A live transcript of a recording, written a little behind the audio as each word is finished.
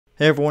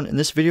Hey everyone, in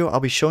this video I'll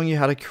be showing you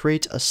how to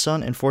create a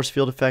sun and force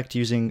field effect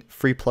using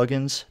free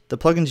plugins. The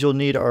plugins you'll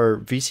need are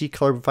VC,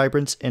 Color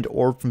Vibrance, and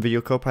Orb from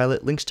Video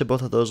Copilot. Links to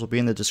both of those will be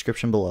in the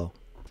description below.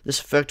 This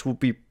effect will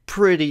be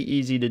pretty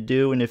easy to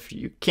do, and if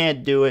you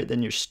can't do it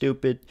then you're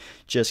stupid.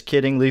 Just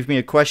kidding. Leave me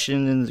a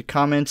question in the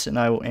comments and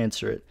I will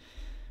answer it.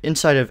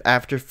 Inside of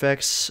After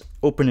Effects,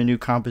 open a new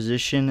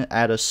composition,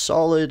 add a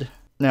solid,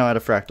 now add a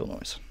fractal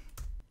noise.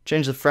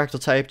 Change the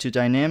fractal type to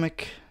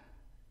dynamic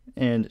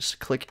and just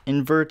click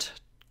invert.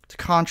 The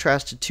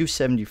contrast to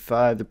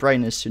 275, the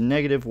brightness to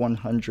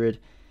 -100.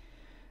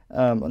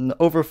 On the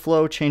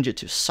overflow, change it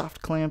to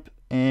soft clamp,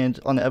 and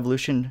on the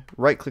evolution,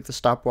 right click the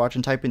stopwatch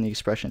and type in the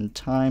expression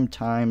time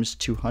times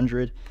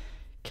 200.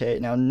 Okay,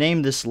 now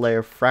name this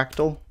layer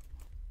fractal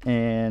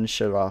and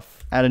shut it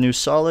off. Add a new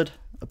solid,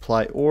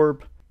 apply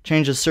orb,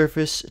 change the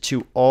surface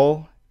to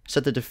all,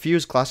 set the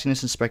diffuse,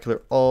 glossiness, and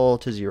specular all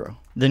to 0.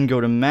 Then go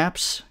to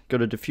maps, go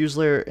to diffuse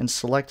layer and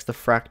select the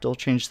fractal,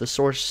 change the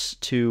source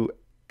to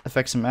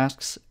effects and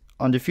masks.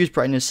 On diffuse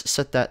brightness,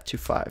 set that to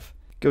 5.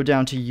 Go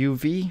down to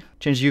UV,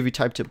 change the UV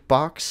type to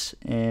box,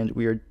 and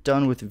we are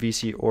done with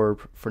VC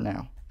orb for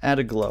now. Add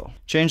a glow.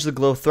 Change the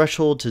glow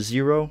threshold to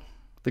 0,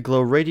 the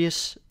glow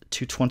radius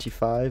to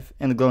 25,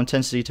 and the glow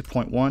intensity to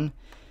 0.1.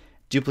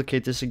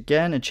 Duplicate this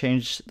again and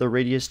change the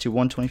radius to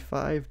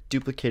 125.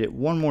 Duplicate it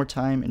one more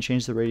time and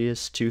change the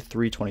radius to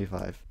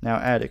 325. Now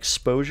add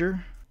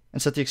exposure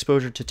and set the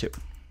exposure to 2.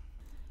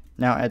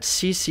 Now add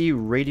CC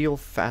radial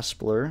fast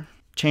blur.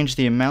 Change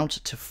the amount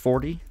to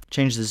 40.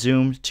 Change the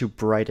zoom to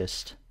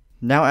brightest.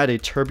 Now add a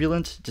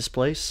turbulent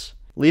displace.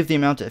 Leave the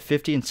amount at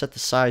 50 and set the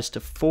size to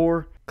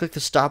 4. Click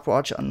the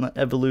stopwatch on the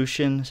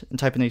evolution and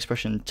type in the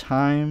expression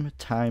time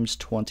times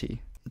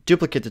 20.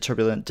 Duplicate the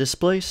turbulent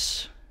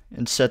displace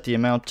and set the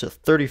amount to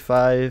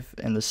 35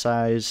 and the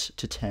size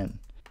to 10.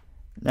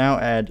 Now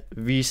add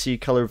VC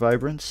Color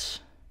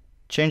Vibrance.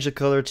 Change the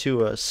color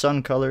to a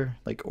sun color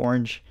like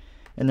orange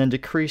and then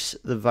decrease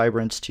the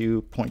vibrance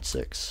to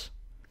 0.6.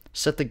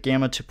 Set the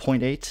gamma to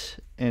 0.8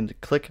 and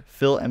click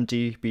Fill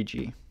Empty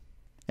BG.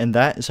 And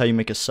that is how you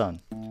make a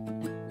sun.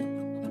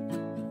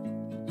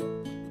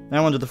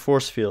 Now onto the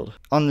force field.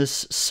 On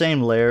this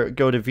same layer,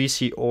 go to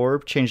VC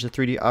Orb, change the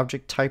 3D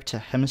object type to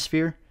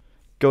hemisphere,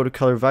 go to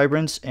Color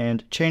Vibrance,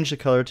 and change the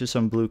color to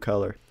some blue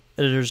color.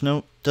 Editor's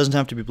note, doesn't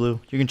have to be blue,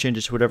 you can change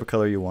it to whatever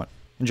color you want.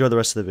 Enjoy the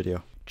rest of the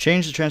video.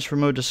 Change the transfer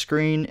mode to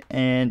screen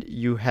and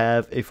you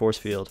have a force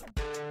field.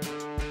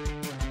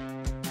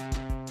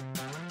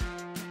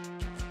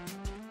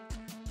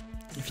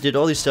 If you did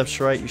all these steps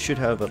right, you should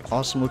have an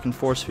awesome looking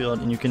force field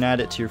and you can add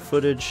it to your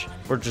footage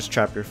or just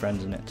trap your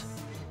friends in it.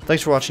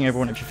 Thanks for watching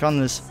everyone. If you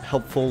found this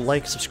helpful,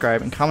 like,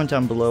 subscribe, and comment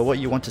down below what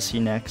you want to see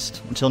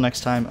next. Until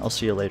next time, I'll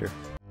see you later.